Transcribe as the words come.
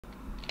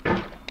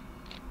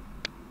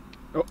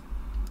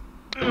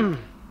I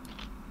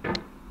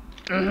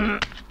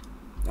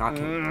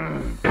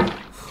can't.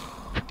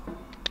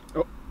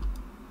 Oh.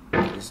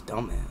 This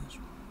dumbass.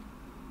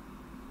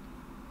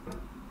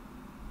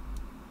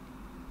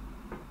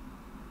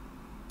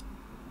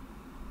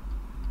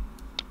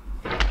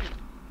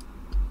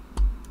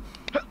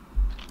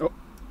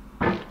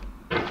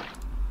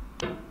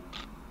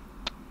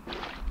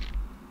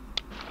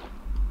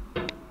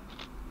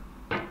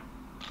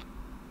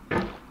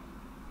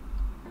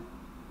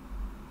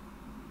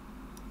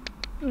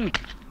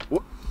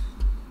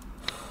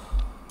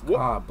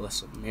 God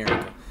bless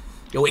America.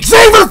 Yo,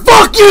 Xavier,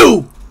 fuck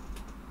you!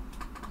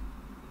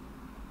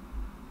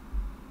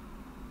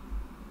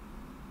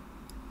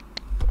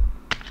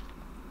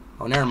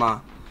 Oh, never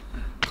mind.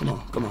 Come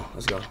on, come on.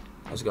 Let's go.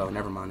 Let's go.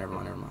 Never mind, never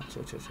mind, never mind.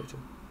 Chill, chill, chill, chill.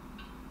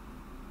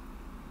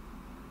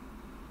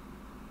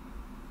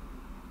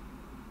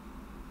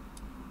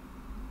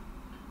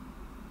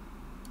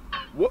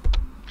 Whoop.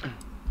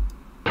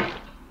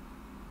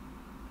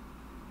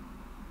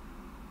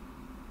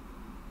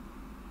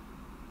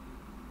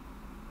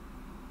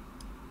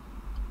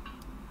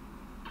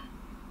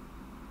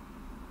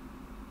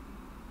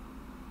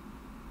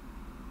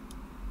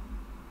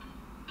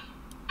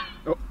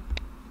 Oh.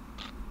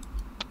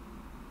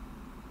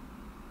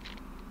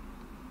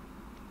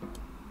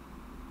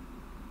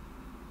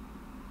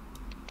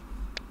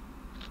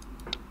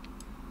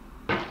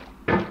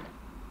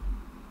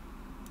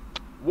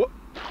 Whoop.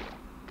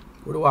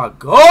 Where do I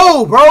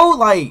go, bro?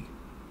 Like,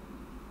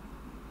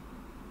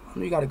 I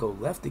know you gotta go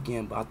left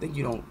again, but I think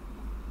you don't.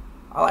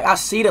 I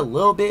see it a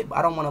little bit, but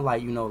I don't want to,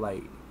 like, you know,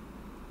 like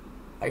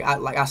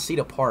I see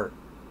the part.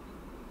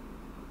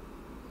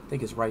 I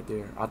think it's right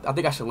there. I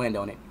think I should land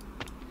on it.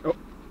 Oh.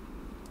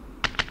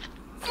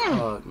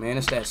 Fuck, man,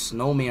 it's that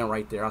snowman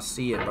right there. I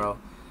see it, bro.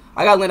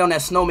 I gotta land on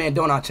that snowman,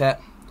 don't I,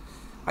 chat?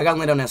 I gotta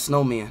land on that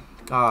snowman.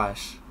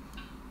 Gosh,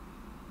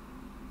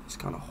 it's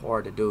kind of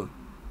hard to do.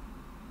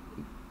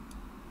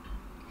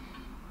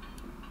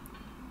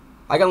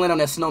 I gotta land on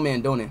that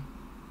snowman, don't it?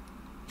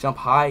 Jump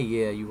high?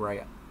 Yeah, you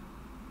right.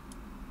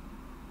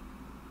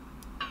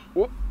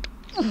 Whoop.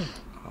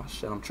 Oh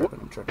shit, I'm tripping,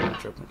 I'm tripping, I'm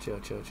tripping. Chill,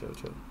 chill, chill,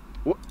 chill.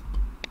 Whoop.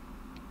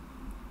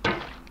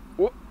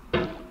 Whoop.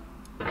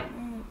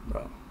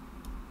 Bro.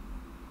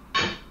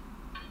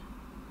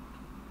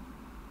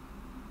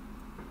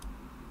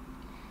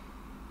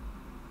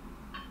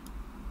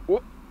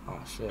 Whoop. Oh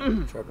shit,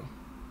 I'm tripping.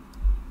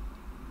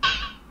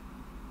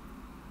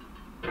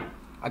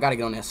 I gotta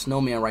get on that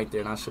snowman right there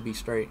and I should be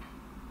straight.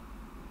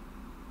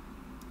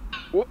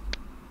 Whoop.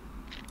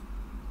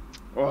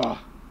 Oh.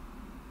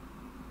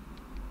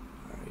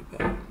 Alright,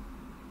 back.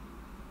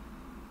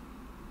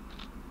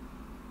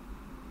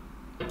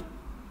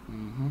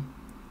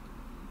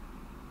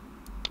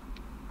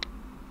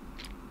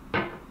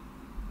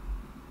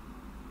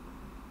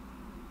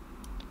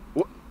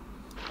 Whoop.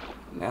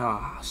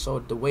 Now, so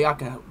the way I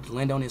can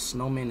land on this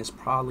snowman is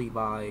probably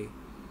by...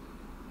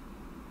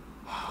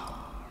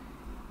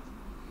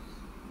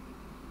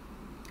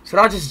 Should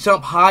I just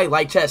jump high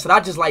like chat? Should I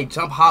just like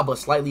jump high but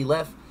slightly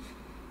left?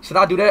 Should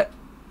I do that?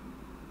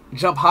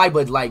 Jump high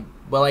but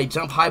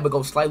jump high but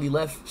go slightly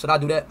left. Should I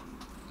do that?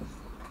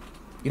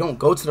 You don't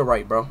go to the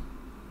right, bro.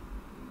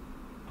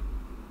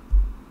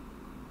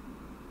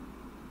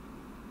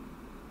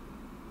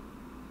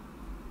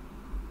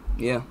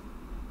 Yeah.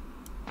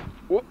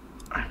 Whoop.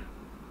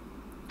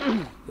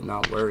 Did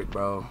not work,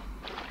 bro.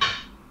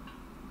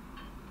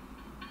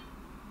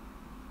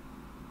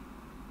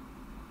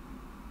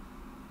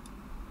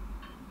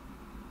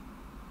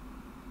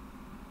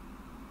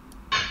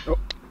 Oh.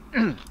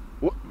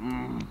 Whoop.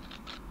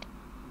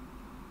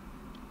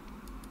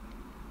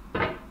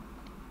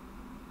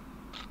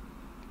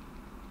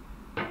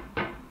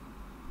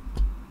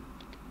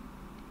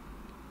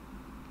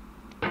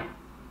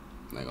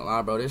 Not gonna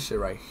lie, bro. This shit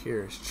right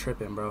here is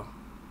tripping, bro.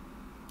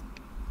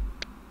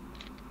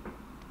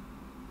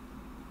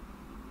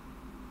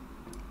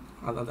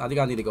 I think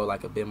I need to go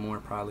like a bit more,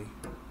 probably.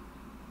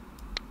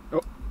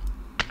 Oh.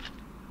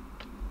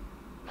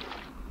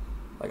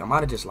 Like I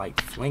might have just like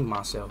flinged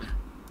myself.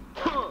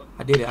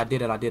 I did it. I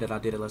did it. I did it. I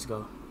did it. Let's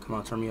go. Come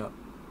on, turn me up.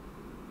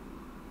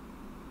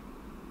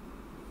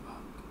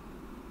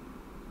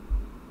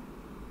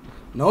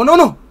 No, no,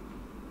 no.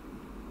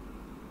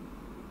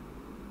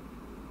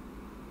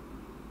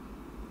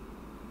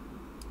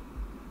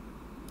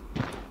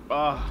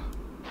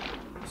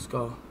 Let's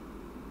go.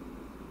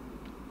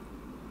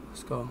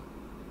 Let's go.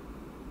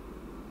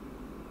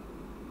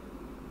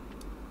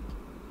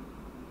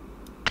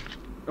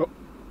 Oh.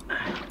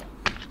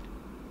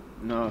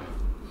 No.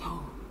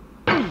 No.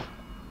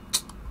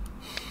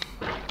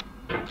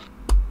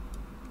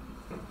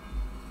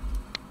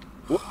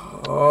 Whoop.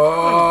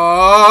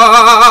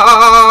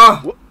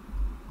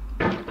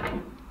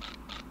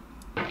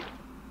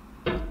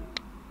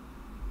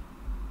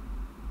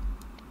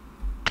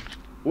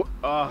 Whoop.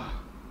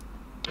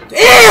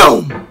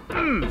 Damn!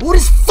 What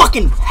is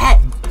fucking hat?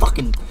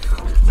 Fucking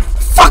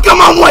fuck on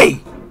my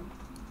way!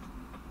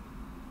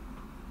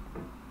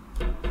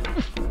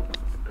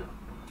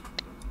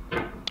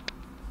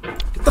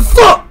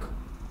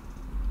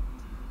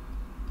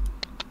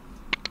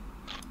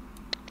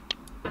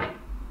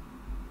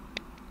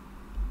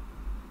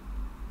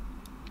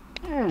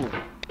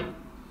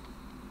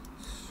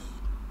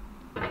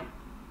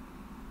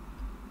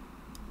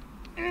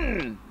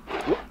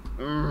 What?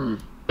 Oh.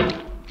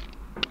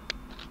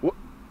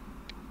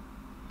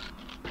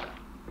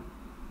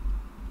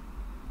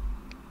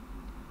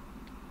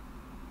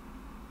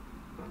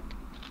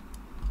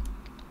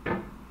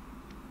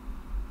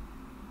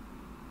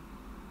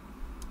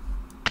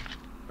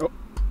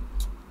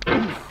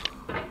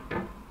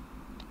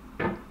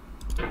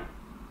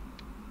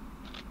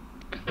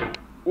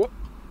 What?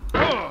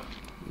 Oh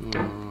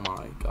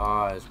my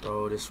gosh,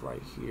 bro. This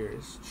right here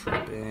is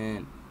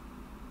tripping.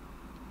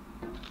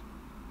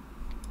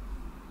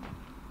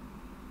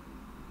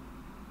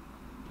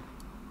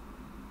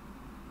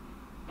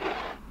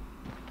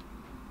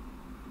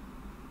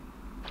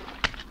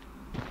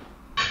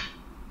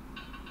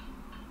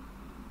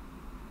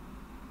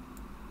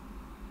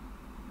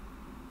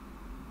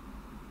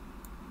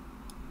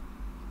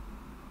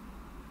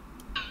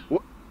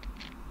 What?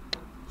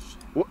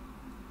 What?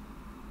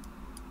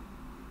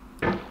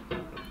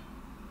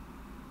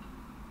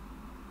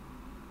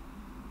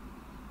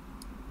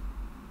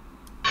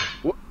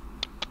 What?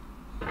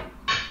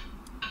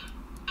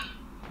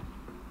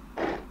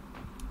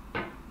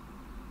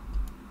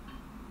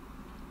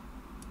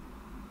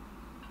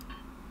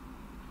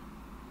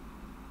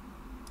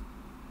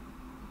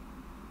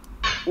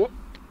 What?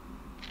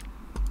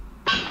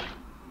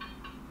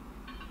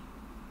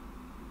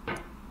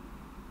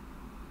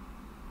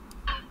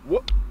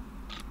 What?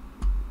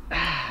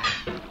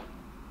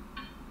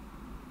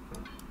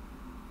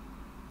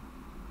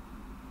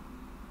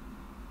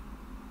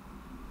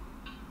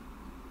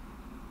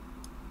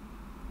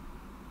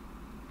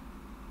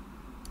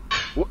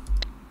 What?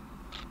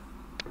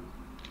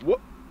 What?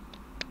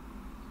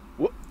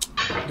 What?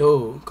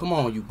 Dude, come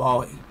on, you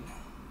ball.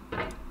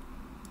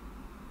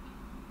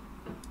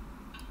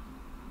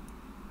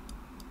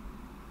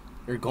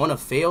 You're gonna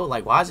fail?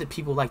 Like, why is it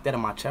people like that in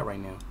my chat right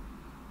now?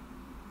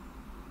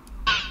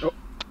 Oh.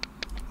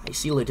 Hey,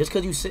 see, look, just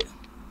because you sit.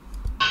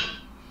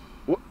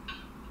 What?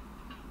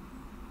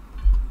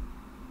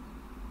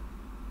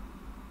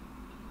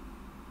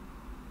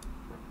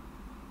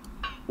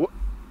 What?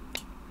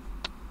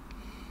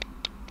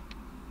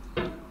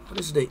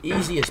 This is the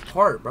easiest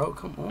part, bro.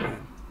 Come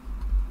on.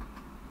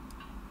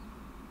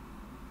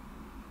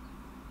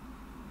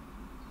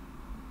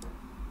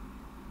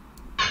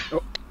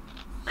 Oh.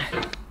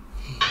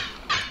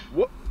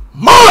 What?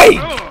 Mike!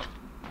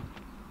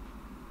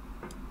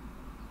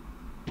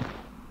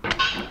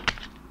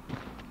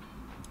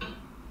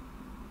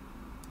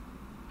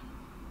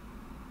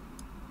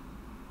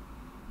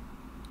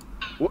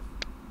 What?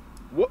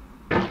 What?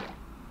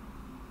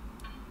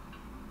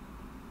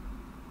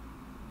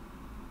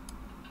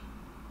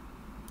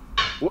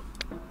 What?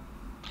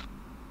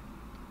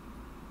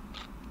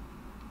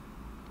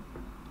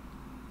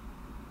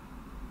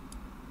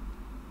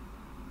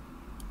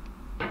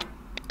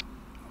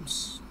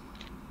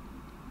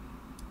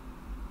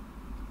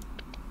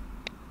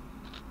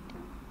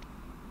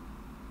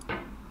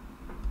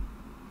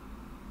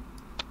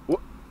 What?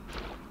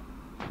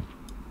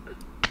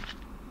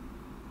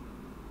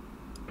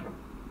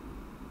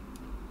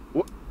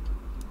 What?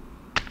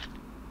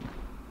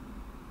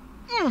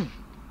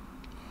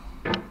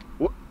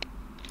 What?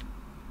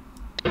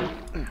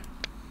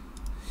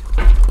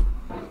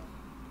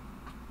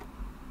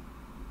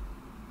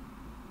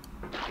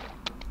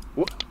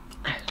 What?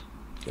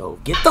 Yo,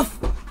 get the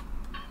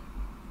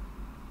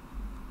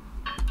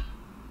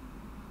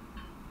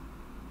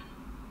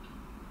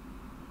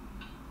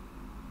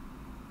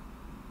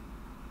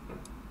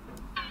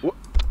What?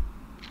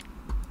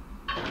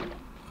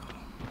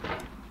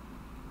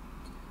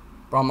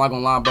 Bro, I'm not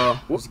gonna lie, bro.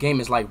 This game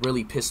is like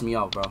really pissing me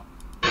off, bro.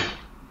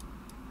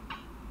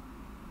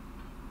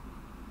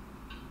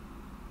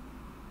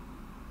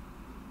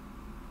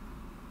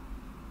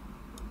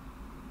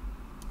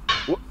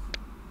 What?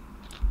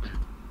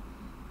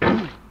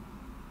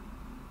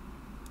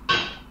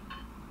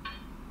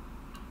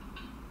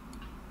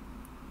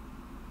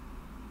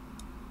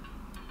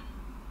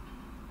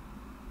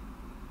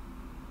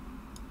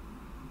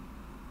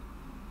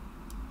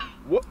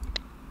 What?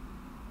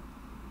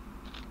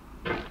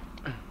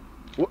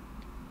 What?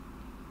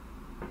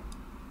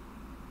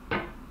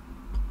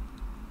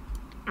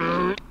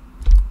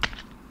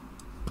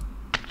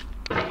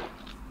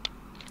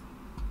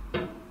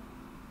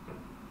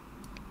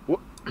 What?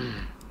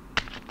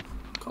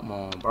 Come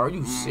on, bro. Are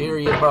you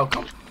serious, bro?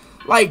 Come,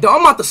 like, dog,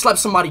 I'm about to slap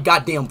somebody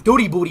goddamn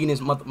duty booty in this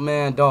mother,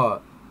 man,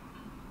 dog.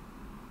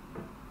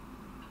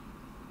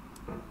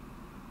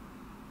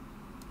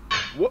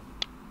 What?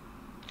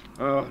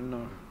 Oh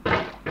no.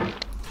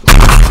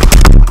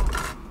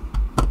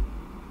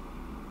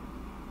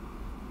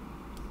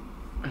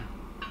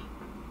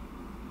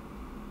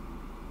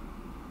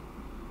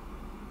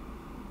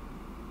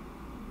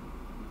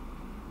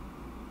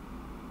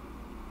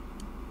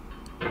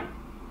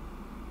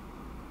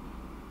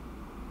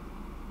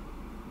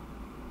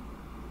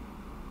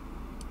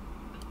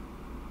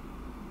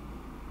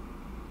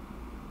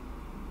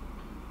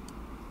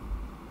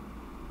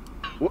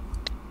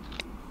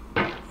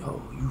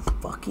 Yo, you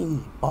fuck.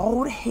 fucking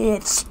bald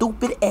head,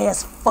 stupid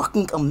ass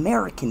fucking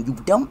American, you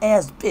dumb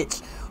ass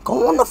bitch.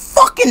 Go on the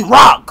fucking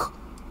rock.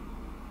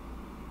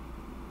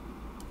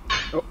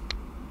 Oh.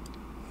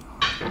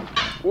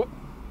 What?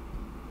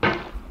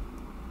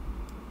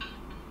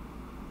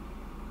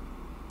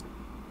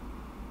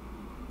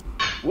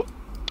 What?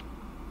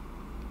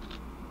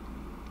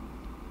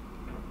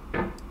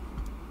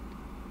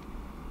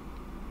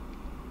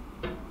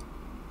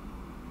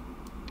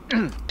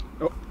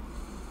 Oh.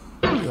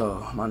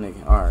 Yo, my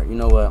nigga. Alright, you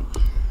know what?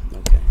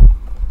 Okay.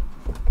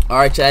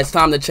 Alright, chat, it's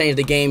time to change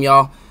the game,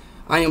 y'all.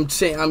 I'm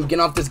getting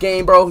off this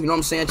game, bro. You know what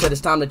I'm saying, chat?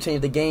 It's time to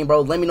change the game,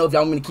 bro. Let me know if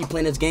y'all want me to keep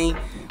playing this game.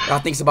 I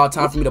think it's about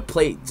time for me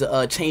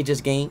to change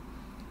this game.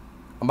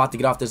 I'm about to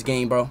get off this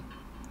game, bro.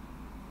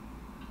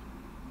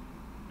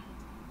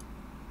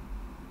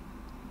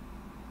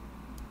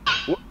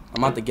 What?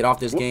 I'm about to get off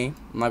this game.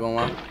 I'm not gonna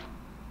lie.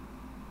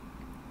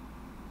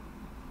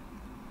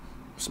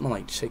 Smell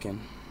like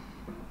chicken.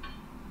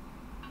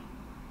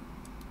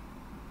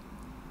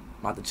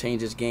 I'm about to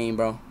change this game,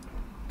 bro.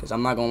 Cause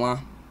I'm not gonna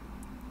lie.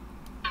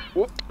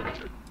 What?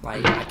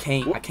 Like I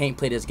can't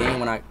play this game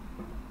when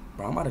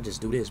bro, I'm about to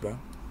just do this, bro.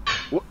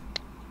 What?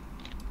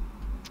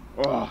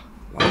 Oh.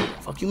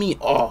 Like, fuck you mean?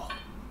 Oh,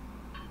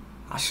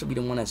 I should be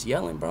the one that's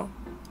yelling, bro.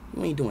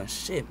 You ain't doing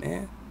shit,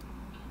 man.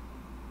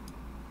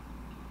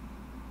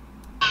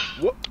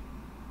 What?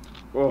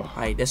 Oh.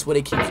 Like that's what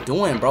it keeps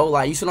doing, bro.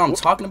 Like you see what I'm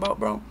talking about,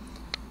 bro?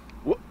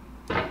 What?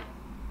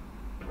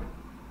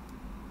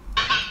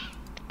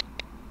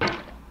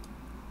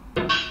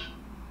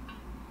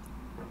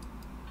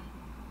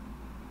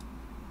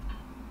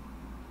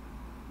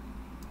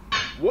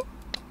 What?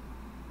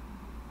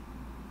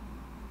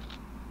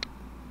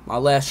 My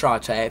last try,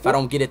 chat. If I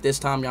don't get it this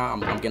time, y'all, I'm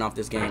getting off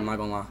this game. I'm not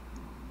gonna lie.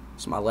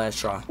 It's my last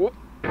try. What?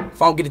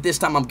 If I don't get it this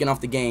time, I'm getting off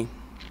the game.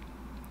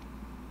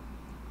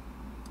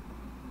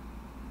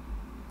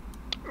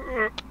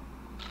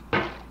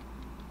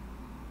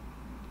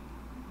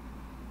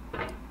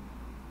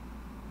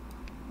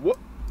 What?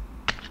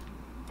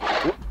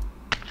 What?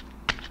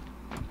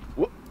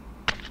 What?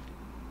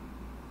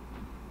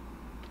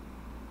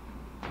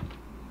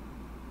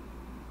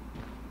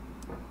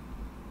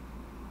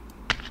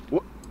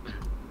 What?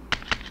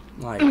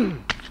 Like, yeah,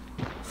 I'm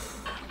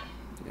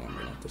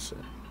getting off this shit.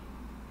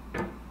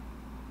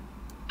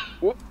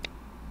 What?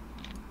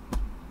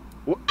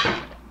 What?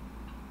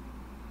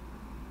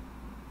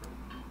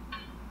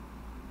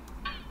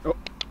 Oh.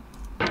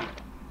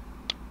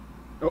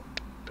 Oh.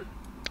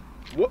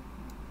 What?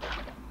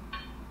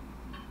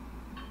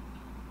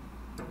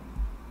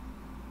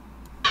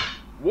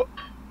 What?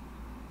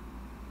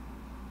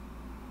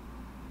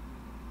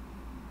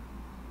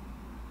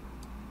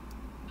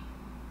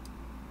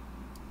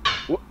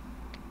 What?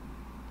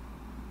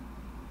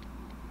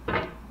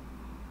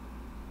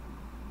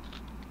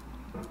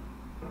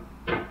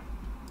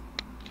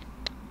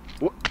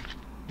 What?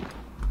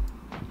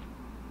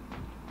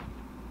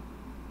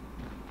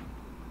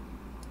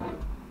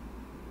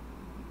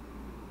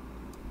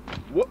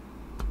 What?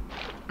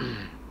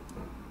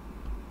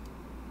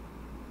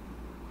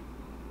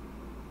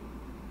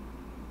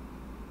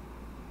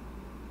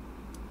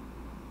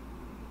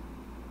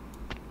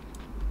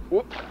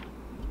 What?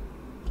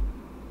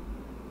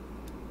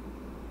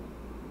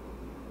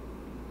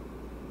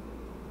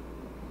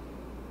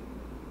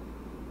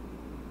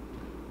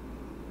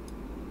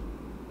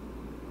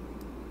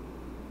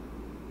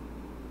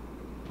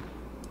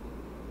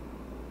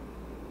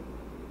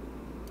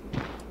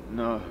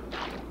 No.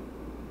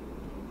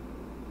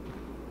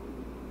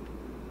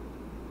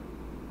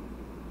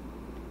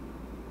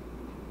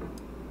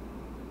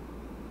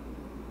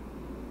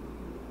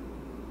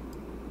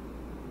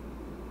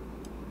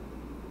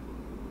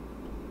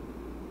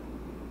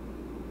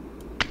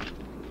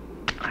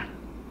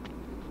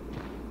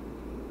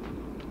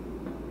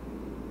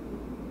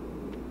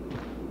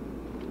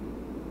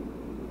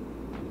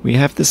 We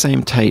have the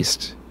same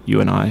taste, you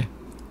and I.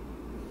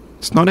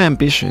 It's not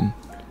ambition.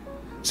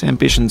 It's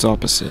ambition's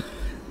opposite.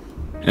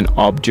 An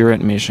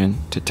obdurate mission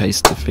to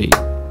taste defeat.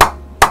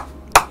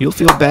 You'll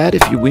feel bad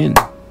if you win,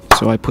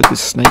 so I put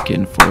this snake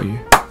in for you.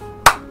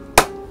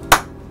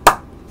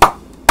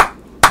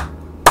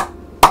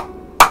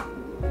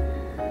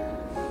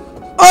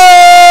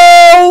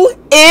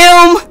 O-M-G-G-G!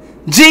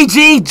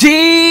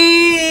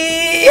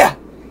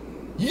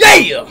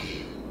 Yeah!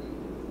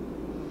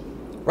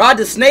 Ride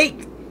the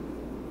snake.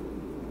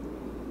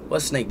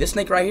 What snake? This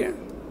snake right here?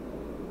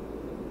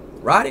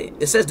 Ride it?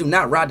 It says do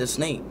not ride the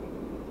snake.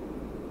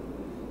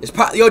 It's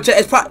probably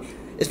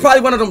it's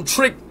probably one of them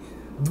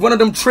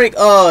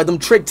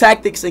trick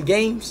tactics in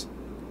games.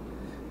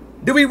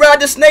 Do we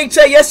ride the snake,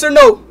 chat? Yes or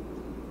no?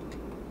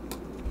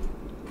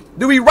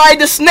 Do we ride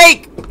the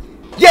snake?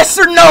 Yes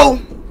or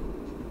no?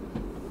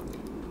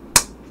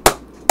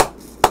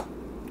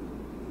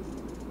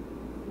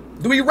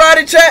 Do we ride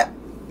it, chat?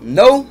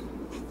 No.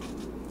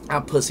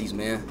 I'm pussies,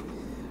 man.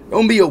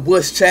 Don't be a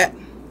wuss, chat.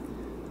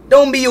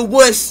 Don't be a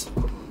wuss.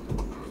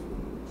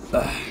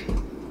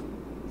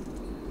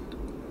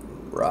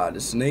 Ride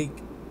the snake.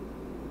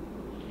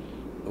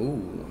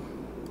 Ooh.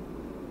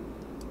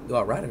 Do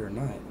I ride it or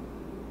not?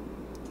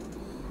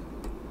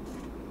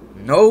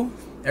 No?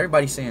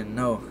 Everybody's saying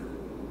no.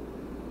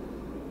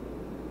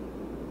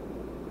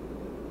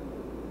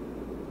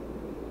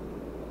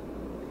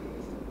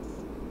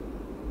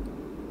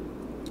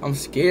 I'm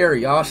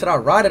scared, y'all. Should I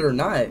ride it or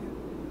not?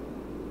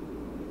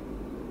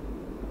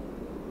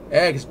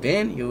 Ask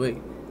Ben? Yo, wait.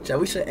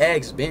 We should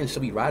ask Ben.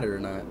 Should we ride it or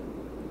not?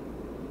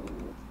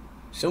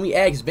 Should we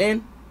ask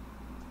Ben?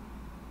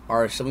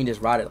 Or should we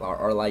just ride it?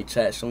 Or like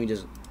chat, shouldn't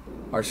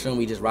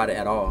we just ride it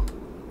at all?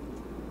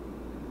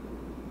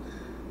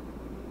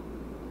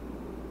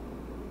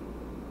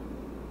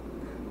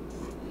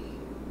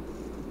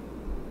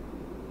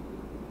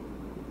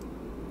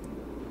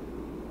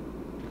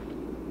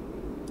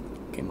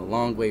 Came a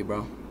long way,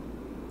 bro.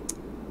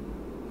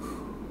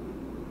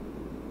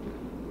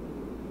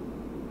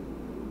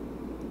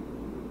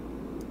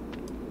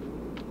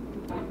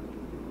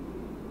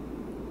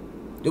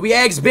 Do we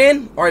ask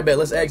Ben? Alright, bet.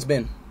 Let's ask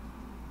Ben.